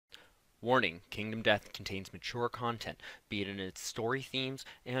Warning: Kingdom Death contains mature content, be it in its story themes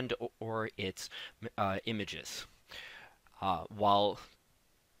and or its images. While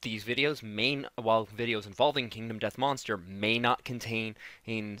while videos involving Kingdom Death Monster may not contain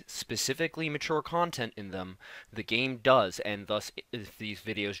specifically mature content in them, the game does, and thus, if these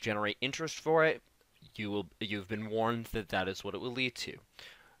videos generate interest for it, you've been warned that that is what it will lead to.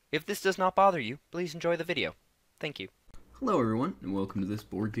 If this does not bother you, please enjoy the video. Thank you. Hello everyone, and welcome to this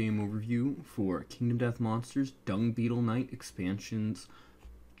board game overview for Kingdom Death Monsters Dung Beetle Knight Expansion's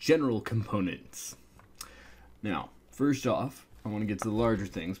general components. Now, first off, I want to get to the larger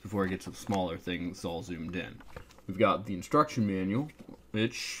things before I get to the smaller things all zoomed in. We've got the instruction manual,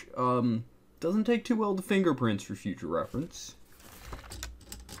 which doesn't take too well to fingerprints for future reference,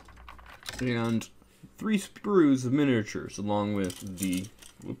 and 3 sprues of miniatures along with the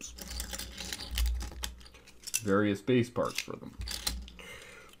various base parts for them.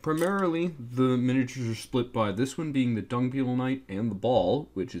 Primarily, the miniatures are split by this one being the Dung Beetle Knight and the ball,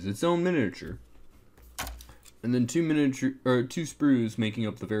 which is its own miniature, and then 2 sprues making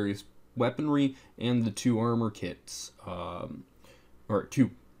up the various weaponry and the 2 armor kits, or 2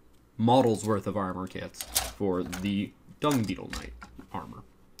 models worth of armor kits for the Dung Beetle Knight armor,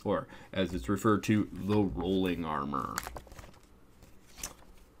 or as it's referred to, the rolling armor.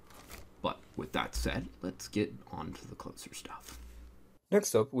 But with that said, let's get on to the closer stuff.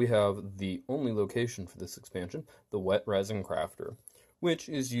 Next up, we have the only location for this expansion, the Wet Resin Crafter, which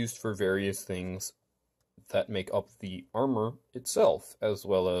is used for various things that make up the armor itself, as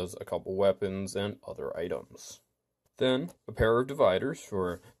well as a couple weapons and other items. Then, a pair of dividers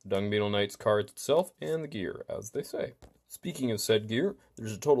for the Dung Beetle Knight's cards itself and the gear, as they say. Speaking of said gear,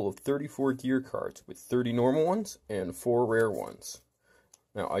 there's a total of 34 gear cards, with 30 normal ones and 4 rare ones.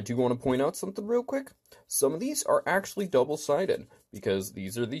 Now, I do want to point out something real quick. Some of these are actually double-sided, because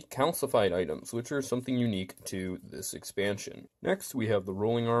these are the calcified items, which are something unique to this expansion. Next, we have the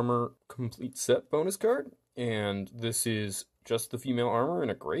Rolling Armor Complete Set bonus card, and this is just the female armor in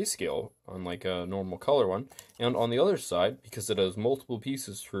a grayscale, unlike a normal color one. And on the other side, because it has multiple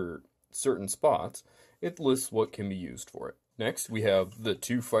pieces for certain spots, it lists what can be used for it. Next, we have the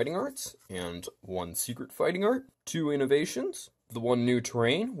 2 fighting arts, and 1 secret fighting art, 2 innovations, the 1 new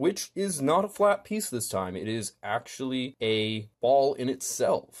terrain, which is not a flat piece this time. It is actually a ball in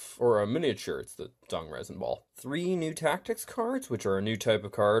itself, or a miniature. It's the Dung Resin ball. 3 new tactics cards, which are a new type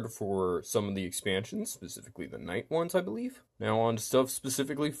of card for some of the expansions, specifically the Knight ones, I believe. Now on to stuff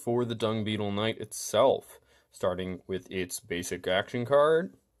specifically for the Dung Beetle Knight itself, starting with its basic action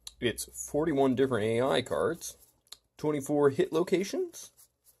card, its 41 different AI cards, 24 hit locations,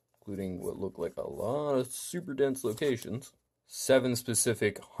 including what look like a lot of super dense locations, 7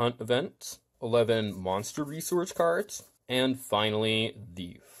 specific hunt events, 11 monster resource cards, and finally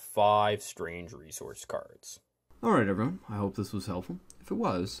the 5 strange resource cards. Alright everyone, I hope this was helpful. If it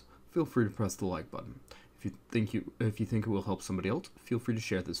was, feel free to press the like button. If you think it will help somebody else, feel free to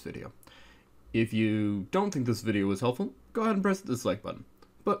share this video. If you don't think this video was helpful, go ahead and press the dislike button.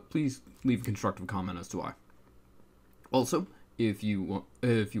 But please leave a constructive comment as to why. Also, if you want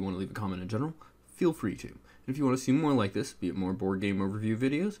to leave a comment in general, feel free to. And if you want to see more like this, be it more board game overview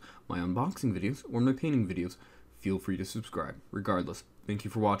videos, my unboxing videos, or my painting videos, feel free to subscribe. Regardless, thank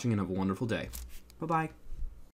you for watching and have a wonderful day. Bye-bye.